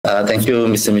Thank you,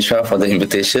 Mr. Mishra, for the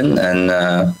invitation, and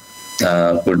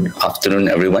good afternoon,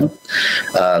 everyone.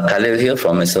 Khalil here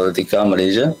from Mesolitica,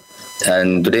 Malaysia,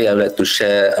 and today I would like to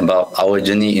share about our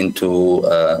journey into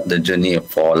the journey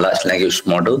for large language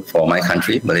model for my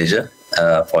country, Malaysia,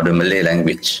 for the Malay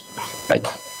language. Right.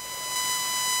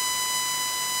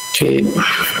 Okay.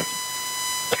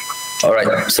 All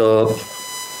right. So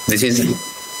this is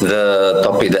the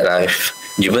topic that I've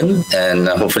given, and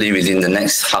hopefully within the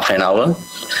next half an hour,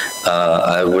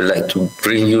 I would like to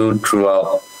bring you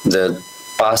throughout the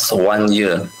past 1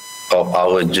 year of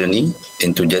our journey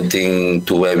into getting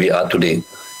to where we are today,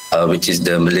 which is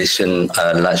the Malaysian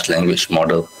large language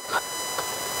model.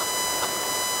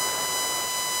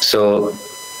 So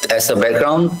as a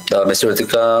background,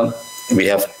 Mesolitica, we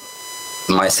have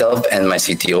myself and my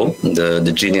CTO,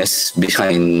 the genius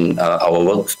behind our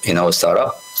work in our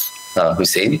startup,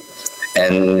 Hussein.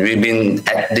 And we've been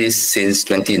at this since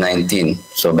 2019.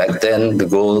 So back then, the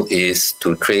goal is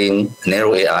to train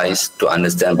narrow AIs to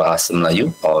understand Bahasa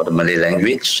Melayu or the Malay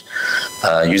language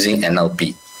using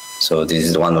NLP. So this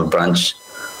is one of the branch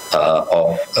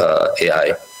of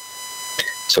AI.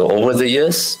 So over the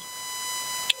years,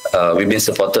 we've been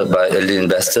supported by early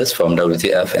investors from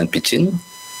WTF and Pitchin,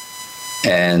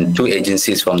 and 2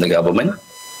 agencies from the government,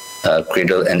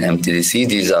 Cradle and MTDC.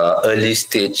 These are early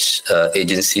stage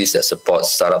agencies that support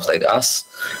startups like us,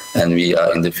 and we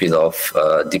are in the field of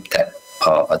deep tech,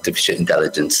 artificial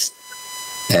intelligence.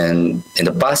 And in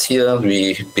the past year,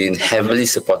 we've been heavily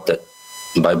supported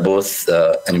by both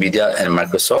NVIDIA and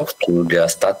Microsoft through their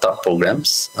startup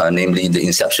programs, namely the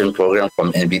Inception program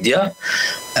from NVIDIA,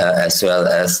 as well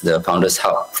as the Founders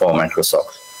Hub for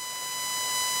Microsoft.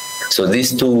 So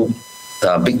these 2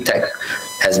 big tech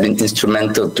has been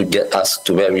instrumental to get us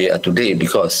to where we are today,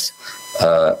 because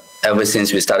ever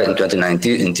since we started in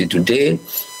 2019 until today,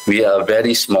 we are a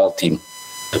very small team.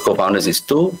 The co-founders is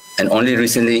 2, and only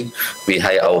recently we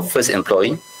hired our first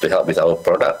employee to help with our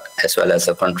product, as well as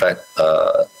a contract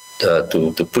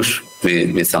to push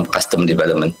with some custom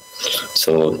development.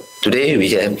 So today we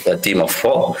have a team of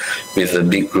 4 with a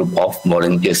big group of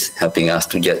volunteers helping us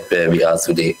to get where we are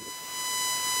today.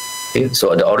 Okay,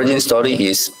 so the origin story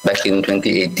is back in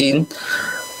 2018,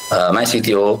 my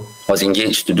CTO was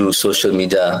engaged to do social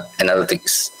media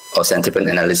analytics or sentiment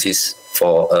analysis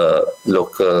for a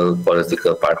local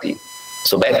political party.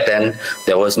 So back then,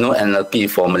 there was no NLP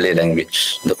for Malay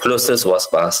language. The closest was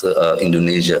Bahasa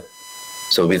Indonesia.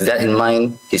 So with that in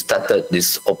mind, he started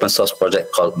this open source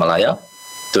project called MaLLaM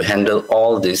to handle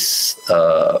all this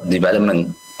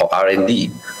development or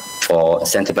R&D for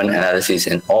sentiment analysis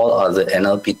and all other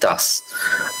NLP tasks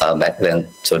back then.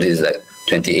 So this is like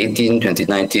 2018,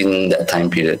 2019, that time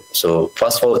period. So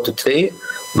fast forward to today,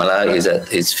 MaLLaM is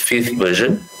at its 5th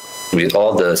version with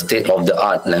all the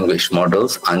state-of-the-art language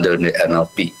models under the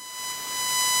NLP.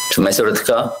 So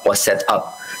Mesolitica was set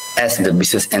up as the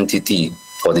business entity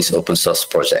for this open source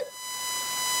project.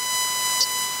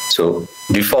 So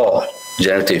before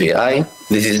Generative AI,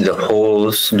 this is the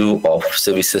whole slew of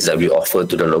services that we offer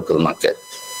to the local market,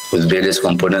 with various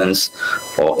components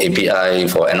for API,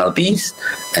 for NLPs,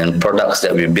 and products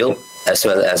that we built, as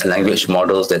well as language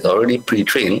models that are already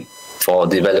pre-trained for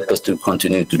developers to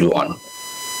continue to do on.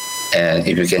 And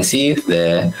if you can see,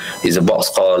 there is a box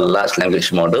called Large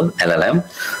Language Model, MaLLaM.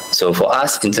 So for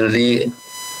us internally,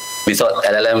 we thought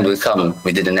LLM will come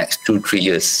within the next 2-3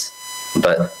 years.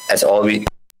 But as always,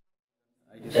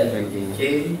 ChatGPT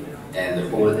came, and the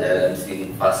whole LLM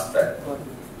scene fast track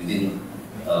within,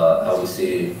 I would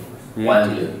say,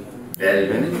 1 year. Very,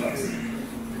 very fast.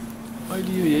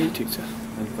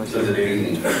 So the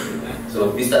beginning. So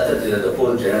we started the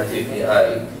whole generative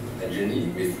AI journey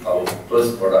with our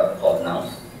first product called Nous.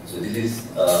 So this is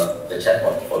the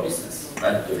chatbot for business,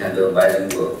 right? To handle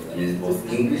bilingual, I mean both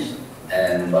English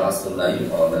and Bahasa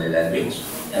Melayu or Malay language.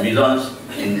 And we launched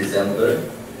in December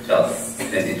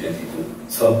 12, 2022.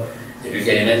 So if you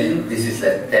can imagine, this is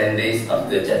like 10 days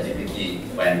after ChatGPT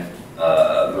went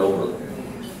global.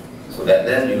 So back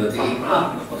then we were thinking,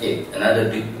 okay, another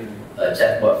big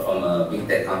chatbot from a big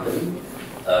tech company.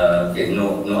 Okay,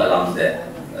 no alarms there.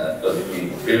 Because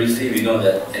previously we know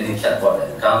that any chatbot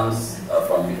that comes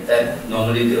from big tech,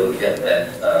 normally they will get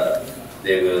that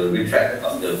they will retract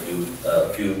after a few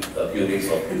weeks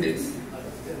or few days.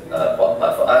 But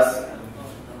for us,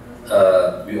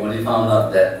 we only found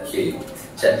out that okay,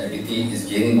 ChatGPT is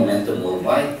gaining momentum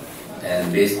worldwide,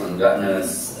 and based on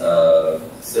Gartner's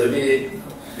survey,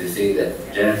 they say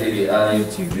that generative AI will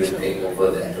take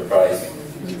over the enterprise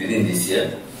within this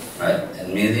year, right?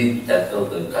 And mainly tackle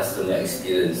the customer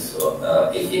experience,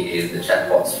 aka the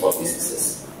chatbots for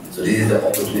businesses. So this is the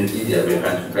opportunity that we're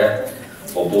trying to grab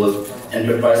for both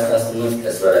enterprise customers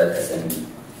as well as SME.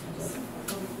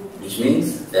 Which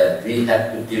means that we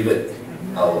have to pivot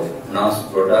our Nous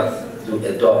product to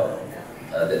adopt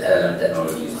the LLM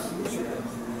technologies.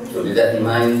 So with that in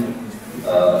mind,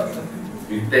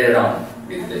 we play around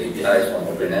with the APIs from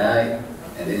OpenAI,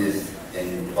 and this is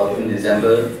in 14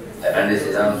 December, I finally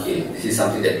said, okay, this is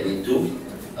something that we need to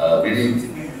really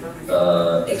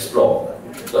explore,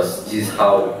 because this is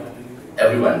how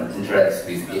everyone interacts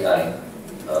with AI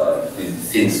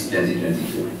since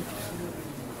 2022.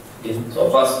 Okay. So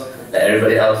of course, like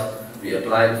everybody else, we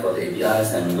applied for the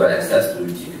APIs and we got access to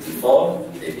GPT-4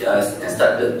 APIs and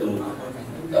started to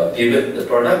pivot the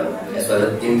product as well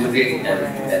as integrate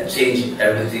and change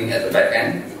everything at the back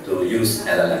end to use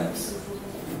LLMs.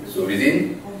 So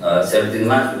within 17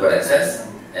 months, we got access,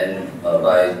 and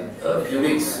by a few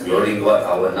weeks, we already got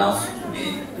our Nous to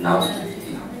be Nous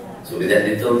GPT. So with that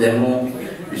little demo,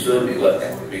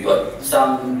 we got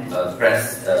some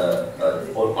press,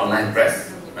 online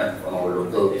press, right, from our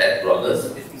local tech bloggers.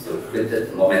 So it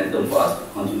created momentum for us to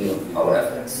continue our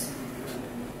efforts.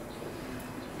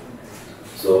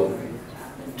 So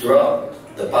throughout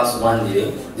the past 1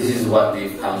 year, this is what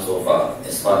we've come so far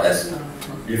as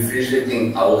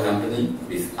differentiating our company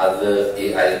with other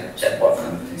AI chatbot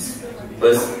companies.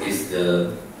 First is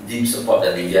the deep support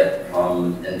that we get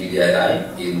from NVIDIA AI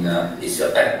in Asia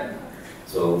Pac.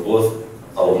 So both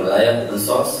our MaLLaM open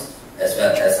source as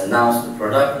well as Nous, the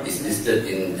product is listed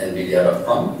in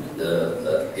nvidia.com,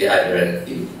 the AI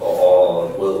directory or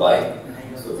worldwide.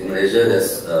 So in Malaysia,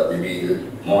 there's maybe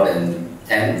more than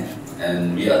 10,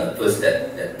 and we are the first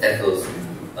that tackles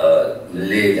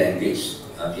Malay language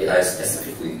AI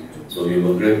specifically. So we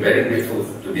were very grateful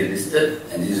to be listed,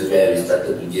 and this is where we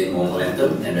started to gain more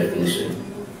momentum and recognition.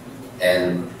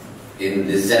 And in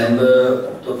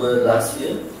October last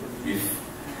year, we've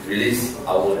released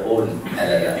our own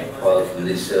LLM called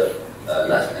Malaysia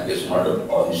Large Language Model,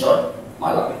 or in short,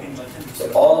 MaLLaM. So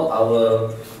all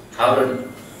our current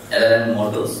LLM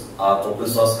models are open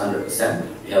source 100%.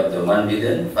 We have the 1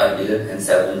 billion, 5 billion, and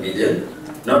 7 billion.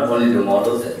 Not only the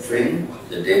models that train,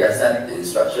 the data set, the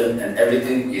instruction, and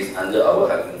everything is under our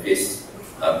Hugging Face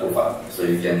profile. So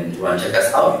if you want to check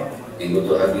us out, you can go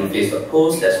to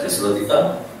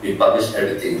huggingface.co/Mesolitica. We publish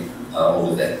everything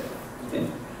over there. Okay.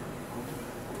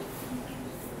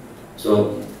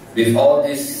 So with all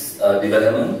this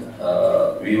development,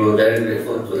 we were very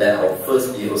grateful to land our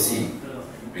first POC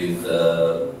with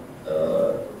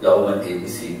government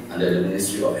agency under the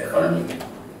Ministry of Economy.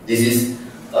 This is,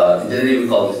 internally we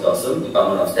call this DOSM,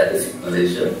 Department of Statistics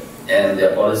Malaysia, and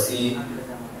their policy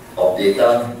of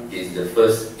data is the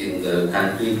first in the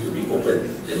country to be open.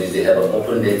 That means they have an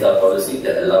open data policy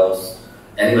that allows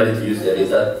anybody to use their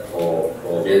data for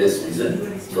various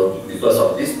reasons. So because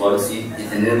of this policy,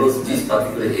 it enables this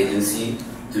particular agency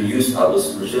to use our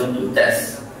solution to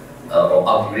test or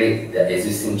upgrade their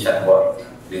existing chatbot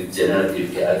with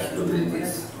generative AI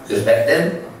capabilities. Because back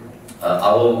then,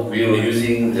 we were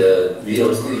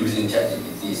still using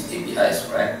ChatGPT's APIs,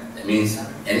 right? That means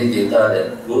any data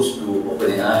that goes to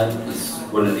OpenAI is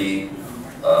going to be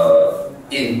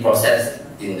processed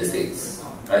in the States,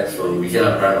 right? So we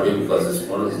cannot run away because this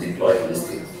model is deployed in the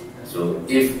States. So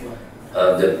if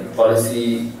the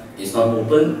policy is not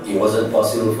open, it wasn't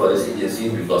possible for this agency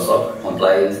because of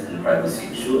compliance and privacy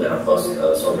issue, and of course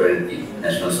sovereignty,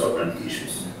 national sovereignty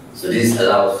issues. So this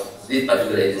allows these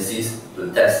particular agencies to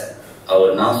test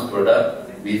our Nous product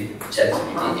with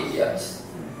ChatGPT APIs.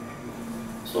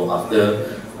 So after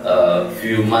a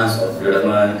few months of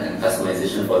development and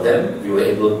customization for them, we were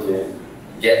able to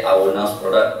get our Nous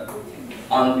product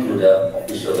onto the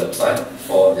official website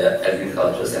for the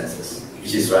agriculture census,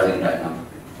 which is running right now.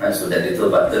 Right? So that little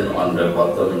button on the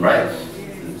bottom right,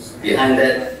 behind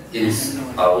that is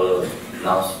our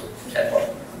Nous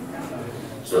chatbot.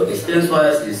 So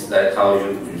experience-wise is like how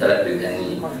you interact with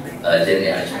any Gen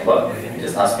AI chatbot. You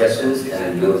just ask questions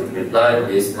and it will reply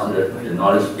based on the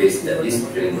knowledge base that is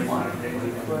trained on.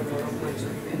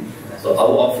 So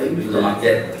our offering to the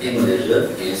market in Malaysia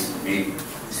is we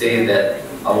say that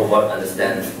our bot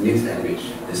understands mixed language.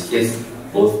 In this case,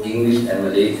 both English and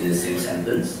Malay in the same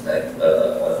sentence, like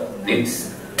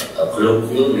mixed.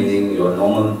 Colloquial, meaning your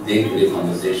normal day-to-day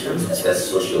conversations, as well as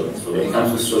social. So when it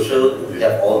comes to social, we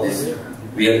have all these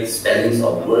weird spellings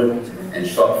of words and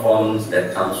short forms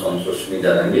that comes from social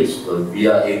media language. So we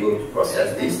are able to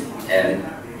process this and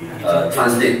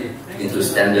translate into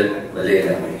standard Malay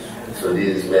language. So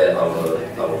this is where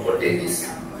our forte is.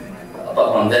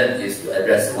 Apart from that is to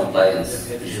address compliance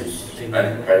issues,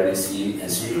 right? Privacy and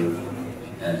security.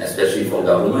 And especially for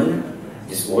government,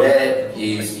 is where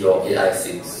is your AI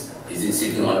sits. Is it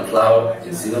sitting on a cloud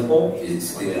in Singapore? Is it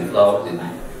sitting in a cloud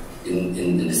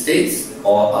in the States?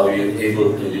 Or are we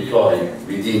able to deploy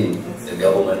within the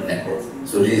government network?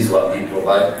 So this is what we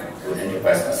provide to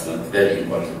enterprise customers, very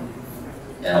important.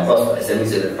 And of course, for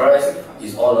SMEs enterprise,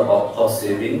 it's all about cost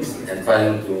savings and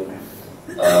trying to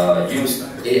use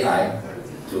AI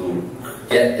to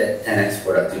get that 10x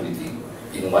productivity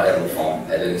in whatever form,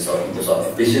 either in terms of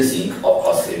efficiency or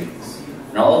cost savings.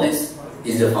 And all this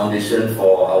is the foundation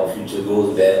for our future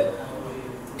goals, where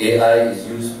AI is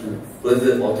used to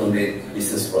further automate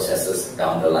business processes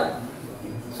down the line.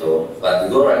 So, but the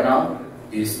goal right now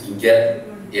is to get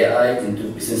AI into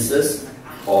businesses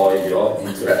for your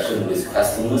interaction with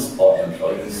customers or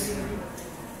employees.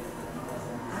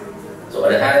 So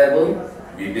at a high level,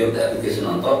 we built the application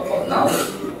on top called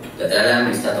Nous. The LLM,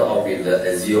 we started off with the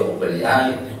Azure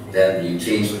OpenAI, then we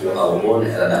changed to our own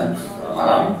LLM,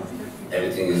 MaLLaM.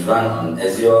 Everything is run on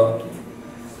Azure,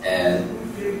 and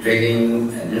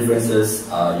training and inferences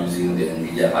are using the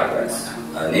NVIDIA hardware,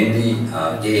 namely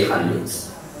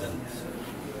A100s.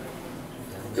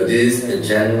 So this is the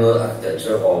general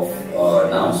architecture of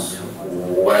Nous.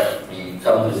 What we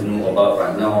come to know about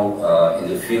right now in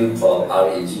the field called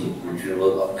RAG,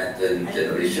 Retrieval Augmented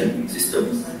Generation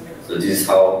Systems. So this is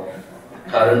how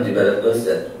current developers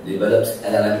that develops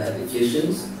LLM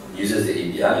applications uses the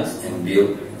APIs and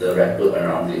build the wrapper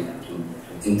around it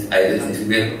to either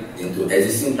integrate into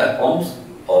existing platforms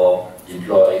or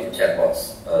deploy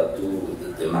chatbots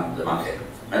to the market.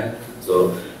 Right? So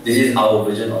this is our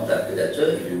version of the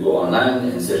architecture. If you go online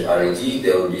and search RAG,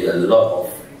 there will be a lot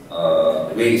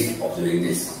of ways of doing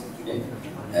this. Okay?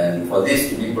 And for this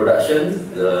to be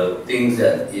production, the things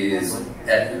that is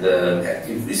at the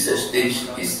active research stage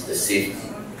is the safety,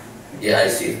 AI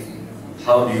safety.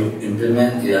 How do you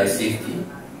implement AI safety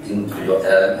into your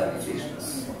LLM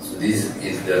applications? So this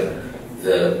is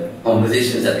the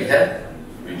conversations that we have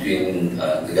between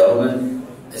the government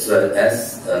as well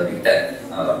as big tech,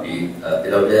 be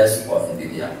AWS or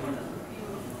NVIDIA.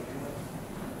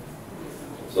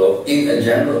 So in a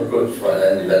general approach for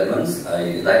LLM developments,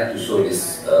 I like to show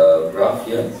this graph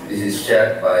here. This is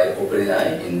shared by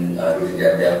OpenAI during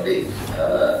their day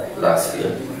last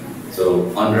year.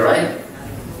 So on the right,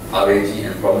 RAG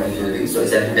and prompt engineering. So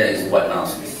essentially that is what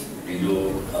Nous is. We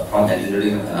do prompt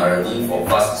engineering and RAG for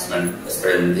fast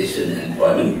experimentation and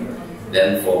deployment.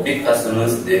 Then for big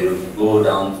customers, they will go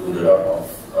down to the route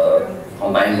of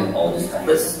combining all these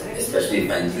efforts, especially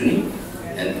fine-tuning.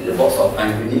 And in the box of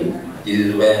fine-tuning, this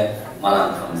is where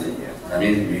MaLLaM comes in. I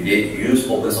mean, we use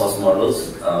open source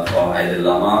models from either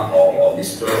Llama or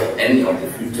Mistral or any of the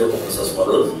future open source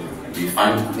models. We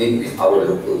fine-tune with our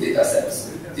local data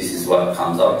sets. This is what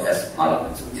comes out as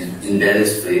MaLLaM in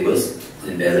various flavors,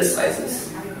 in various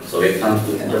sizes. So when it comes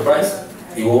to enterprise,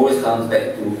 it always comes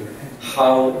back to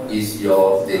how is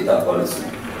your data policy.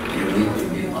 You need to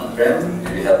be on-prem.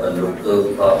 Do you have a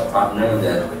local cloud partner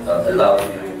that allows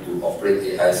you to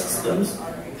operate AI systems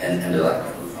and the like,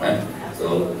 right?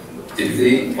 So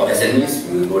typically for SMEs,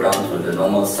 we will go down to the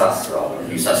normal SaaS route.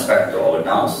 You subscribe to our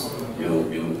Nous,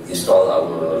 you install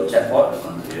our chatbot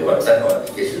onto your website or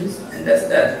applications, and that's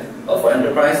that. But for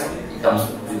enterprise,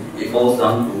 it boils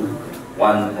down to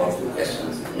one or two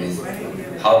questions. It means,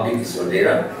 how big is your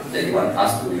data that you want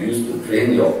us to use to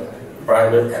train your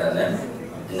private LLM?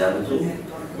 And number two,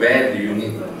 where do you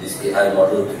need this AI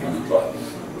model to be deployed?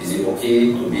 Is it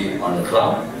okay to be on the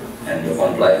cloud and your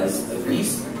compliance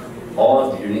agrees?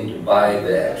 Or do you need to buy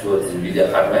the actual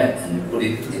NVIDIA hardware and put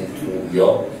it into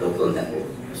your local network?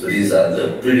 So these are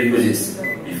the prerequisites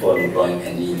before deploying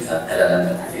any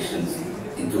LLM applications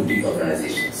into big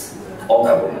organizations or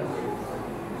government.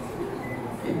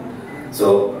 Okay.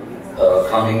 So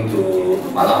coming to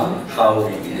MaLLaM, how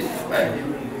we did it, right?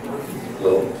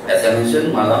 So as I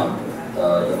mentioned, MaLLaM,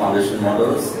 the foundation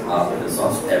models are open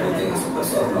source. Everything is open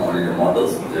source, not only the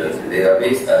models, the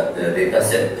database, the data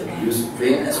set that we use to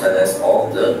train, as well as all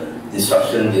the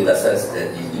instruction data sets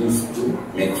that is used to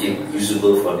make it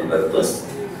usable for developers.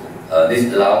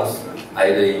 This allows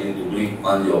either you to do it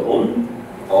on your own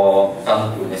or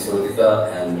come to Mesolitica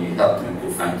and we help you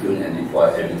to fine-tune and deploy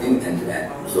everything end to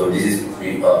end. So this is,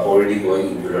 we are already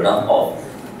going into the realm of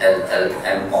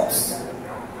LLM Ops.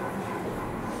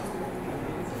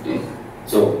 Okay.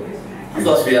 So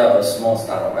because we are a small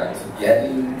startup, right? So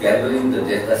gathering the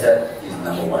data set is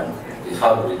number one. Okay,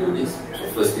 how do we do this? So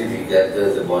firstly, we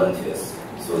gather the volunteers.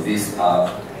 So these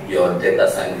are your data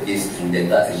scientists and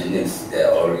data engineers that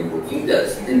are already working,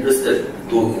 that's interested to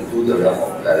go into the realm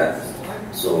of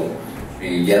LLMs. So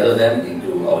we gather them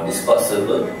into our Discord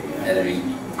server and we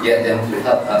get them to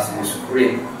help us to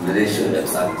create Malaysian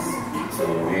websites. So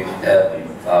we have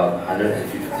 150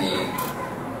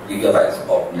 gigabytes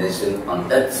of Malaysian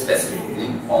content specifically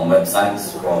from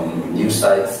websites, from news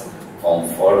sites, from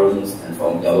forums, and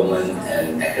from government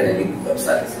and academic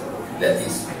websites that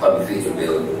is publicly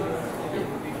available.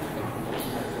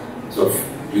 So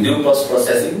we do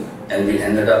post-processing, and we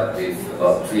ended up with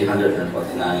about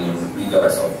 349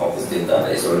 gigabytes of corpus data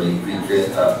that is already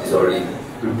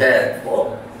prepared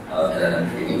for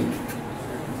LLM training.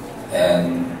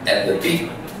 And at the peak,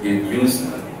 we've used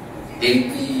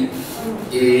 80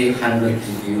 A100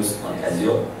 GPUs on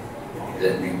Azure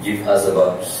that will give us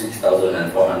about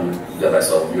 6,400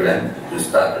 gigabytes of VRAM to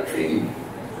start the training.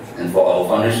 And for our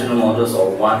foundational models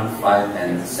of 1, 5,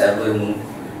 and 7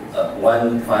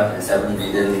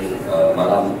 billion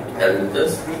MaLLaM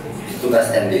parameters, it took us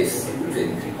 10 days to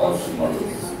train all three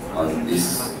models on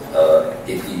these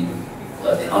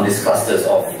on these clusters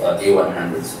of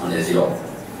A100s on Azure.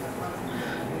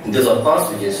 In terms of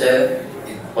cost, we can share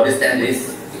for these 10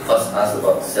 days, it cost us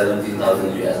about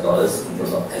 $17,000 US in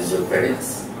terms of Azure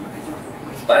credits.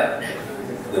 But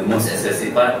the most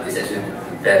expensive part is actually to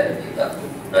prepare the data.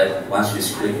 Right? Once we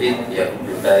scrape it, we have to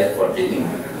prepare it for training.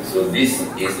 So this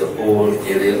is the whole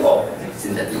area of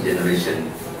synthetic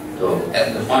generation. So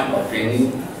at the point of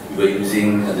training, we were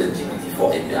using the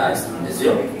GPT-4 APIs in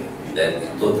Azure that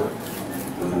it took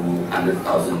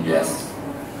 $200,000 US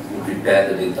to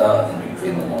prepare the data and to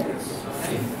train the models.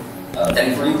 Okay.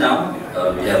 Thankfully now,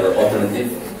 we have an alternative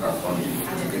from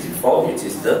GPT-4, which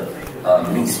is the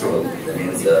Mistral. That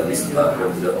means the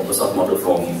open source model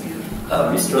from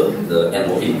Mistral, the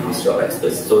MOE, Ministry of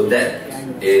Experts. So that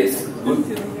is good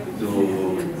to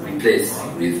replace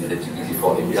with the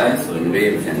GPT-4 API. So in a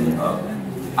way, we can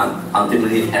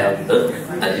ultimately have the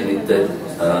unlimited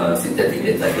synthetic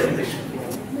data generation.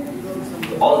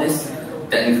 So all these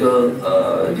technical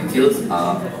details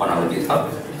are on our GitHub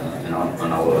and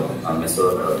on our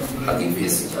Hugging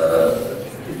Face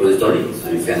repository. So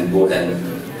you can go and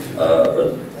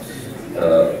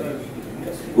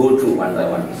go through one by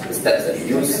one the steps that we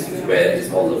use, where it's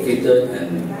all located,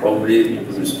 and probably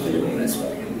reproduce on your own as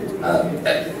well.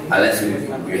 Unless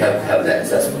you have to have the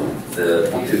access to the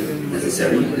compute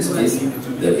necessary, in this case,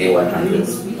 the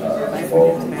A100s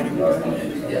for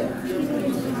NVIDIA.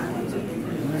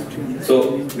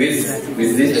 So with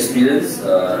this experience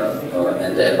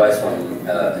and the advice from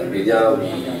NVIDIA,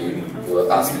 we were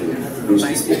asked to produce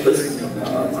these papers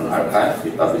on archive.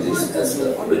 We publish this as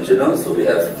an open journal. So we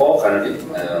have 4 currently.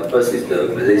 First is the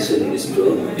Malaysian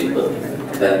Mistral paper.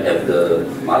 Then we have the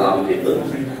MaLLaM paper.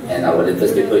 And our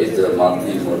latest paper is the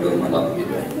multi-modal MaLLaM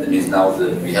paper. That means now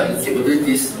we have the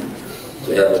capabilities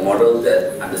to have a model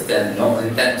that understands not only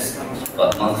text,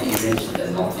 but multi-image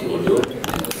and multi-audio in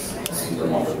a single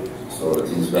model. So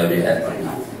this is where we are at right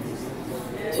now.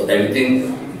 So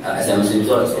everything, as I mentioned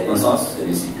before, is open source. So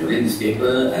you read this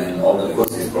paper, and all the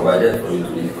code is provided for you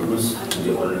to reproduce in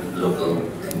your own local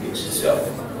language as well.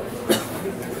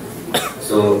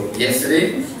 So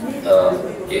yesterday,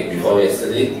 before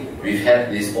yesterday, we've had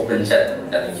these open chat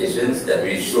applications that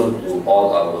we showed to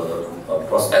all our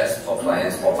prospects or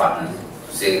clients or partners,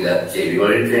 saying that, okay, we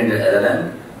already trained the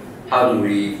LLM, how do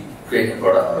we create a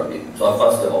product out of it? So of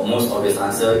course, the most obvious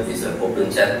answer is an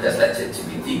open chat that's like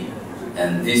ChatGPT.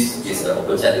 And this is an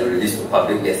open chat that we released to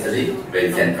public yesterday, where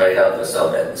you can try it out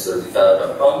yourself at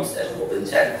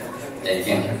mesolitica.com/openchat, and you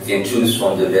can choose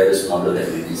from the various models that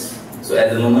we release. So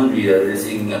at the moment, we are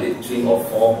releasing 3 or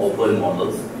 4 open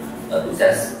models to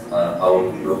test our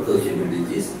local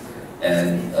capabilities,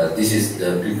 and this is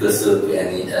the precursor to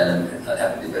any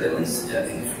app developments in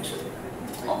the future.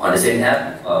 On the same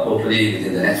app, hopefully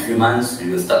within the next few months,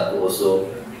 we will start to also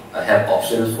have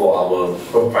options for our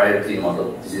proprietary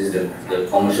model. This is the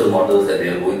commercial models that we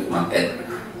are going to market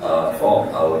for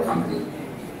our company.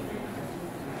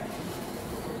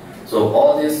 So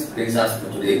all this brings us to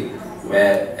today,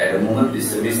 where at the moment the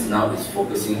service now is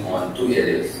focusing on 2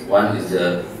 areas. One is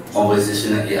the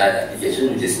conversational AI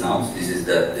application, which is Nous. This is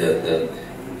the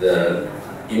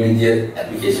immediate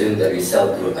application that we sell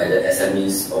to either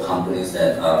SMEs or companies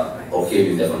that are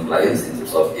okay with their compliance in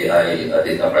terms of AI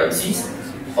data privacy,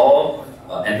 or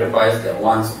enterprise that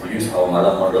wants to use our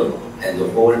MaLLaM model and the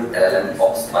whole LLM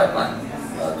Ops pipeline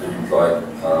to deploy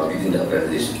within the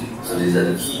organization. So these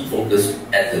are the key focus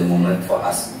at the moment for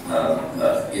us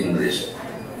in Malaysia.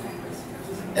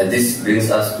 And this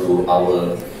brings us to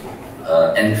our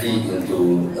entry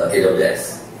into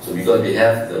AWS. So because we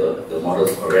have the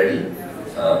models already,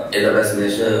 AWS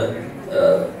Malaysia,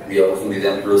 we are working with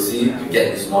them closely to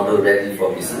get this model ready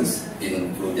for business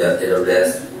into the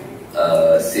AWS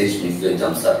SageMaker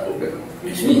Jumpstart program,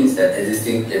 which means that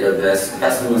existing AWS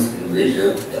customers in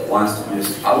Malaysia that wants to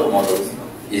use our models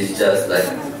is just like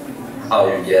how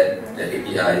you get the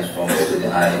APIs from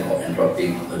OpenAI or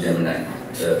Anthropic or Gemini.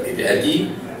 The API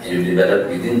key, and you develop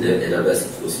within the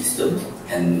AWS ecosystem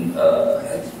and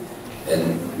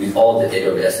with all the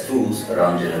AWS tools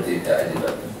around generative AI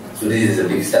development. So this is a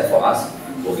big step for us,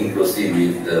 working closely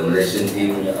with the Malaysian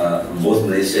team, both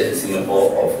Malaysia and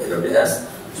Singapore of AWS,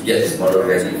 to get this model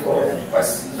ready for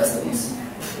enterprise customers.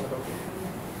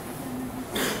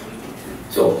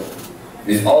 So,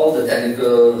 with all the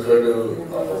technical hurdle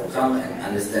overcome and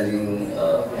understanding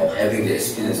of having the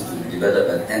experience to develop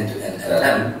an end-to-end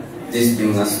LLM, this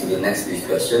brings us to the next big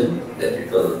question that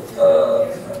people,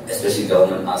 especially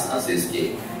government, ask us is,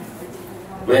 okay,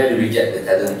 where do we get the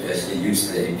talent to actually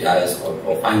use the APIs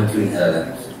or fine-tune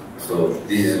LLMs? So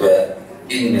this is where,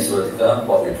 in Mesolitica,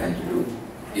 what we're trying to do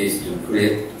is to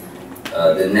create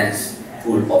the next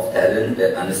pool of talent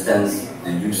that understands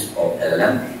the use of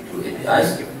LLM through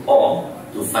APIs, or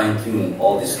to fine-tune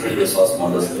all these open source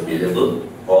models available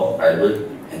for private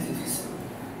entities.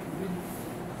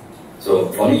 So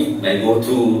for me, my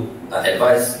go-to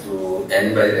advice to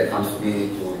anybody that comes to me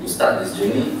to start this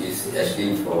journey is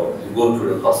actually to go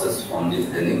through the courses from Deep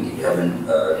Learning. If you haven't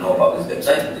know about this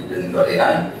website,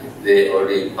 deeplearning.ai, they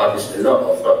already published a lot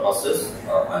of short courses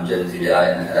on generative AI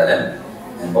and LLM.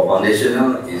 And for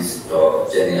foundational is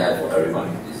Gen AI for everyone.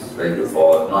 It's very good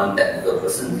for non-technical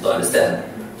persons to understand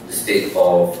the state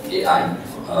of AI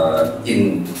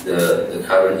in the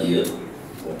current year.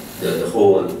 The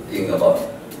whole thing about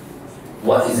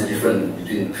what is the difference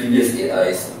between previous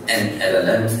AIs and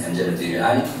LLMs and generative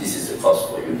AI. This is a course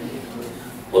for you.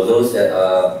 For those that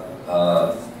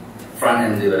are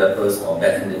front-end developers or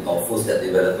back-end or full-stack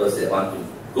developers that want to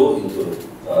go into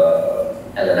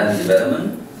LLM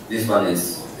development, this one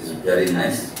is very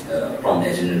nice, prompt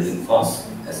engineering course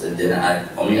as a Gen AI.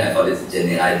 For me, I call it Gen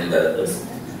AI developers.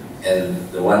 And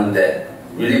the one that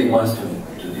really wants to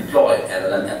deploy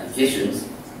LLM applications,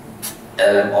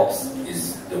 LLM Ops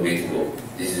is the way to go.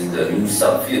 This is the new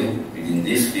subfield within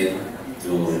this field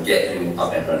to get you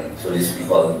up and running. So this we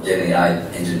call Gen AI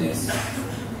engineers.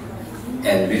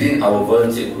 And within our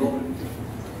volunteer group,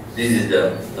 this is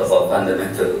the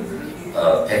fundamental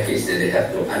package that they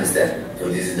have to understand. So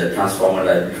this is the transformer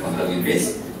library from Hugging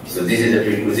Face. So this is the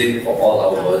prerequisite for all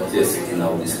our volunteers in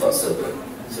our Discord server.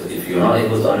 So if you're not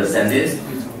able to understand this,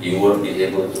 you won't be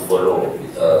able to follow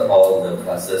all the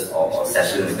classes or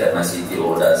sessions that my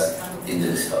CTO does in the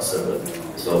Discord server.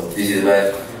 So this is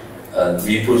where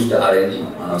we push the R&D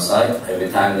on our side. Every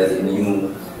time there's a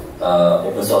new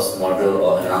open source model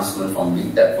or announcement from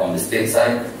Big Tech from the state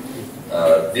side,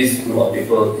 this group of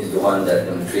people is the one that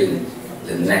can train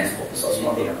the next open source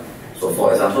model. So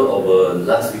for example, over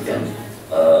last weekend,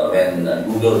 when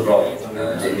Google brought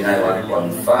Gemini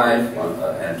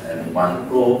 1.5 and 1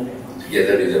 Pro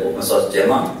together with the open source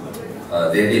Gemma,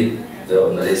 they did the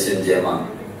Malaysian Gemma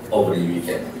over the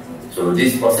weekend. So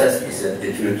this process is an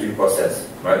iterative process,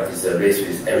 right? It's a race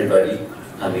with everybody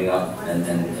coming up and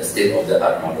a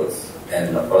state-of-the-art models.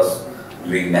 And of course,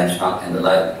 doing benchmark and the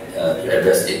like to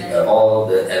address all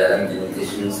the LLM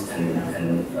limitations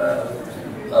and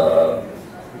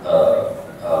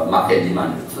market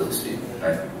demand, so to speak,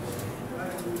 right?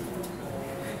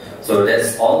 So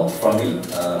that's all from me.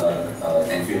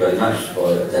 Thank you very much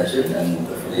for your attention, and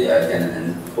hopefully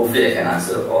I can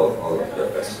answer all of your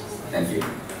questions. Thank you.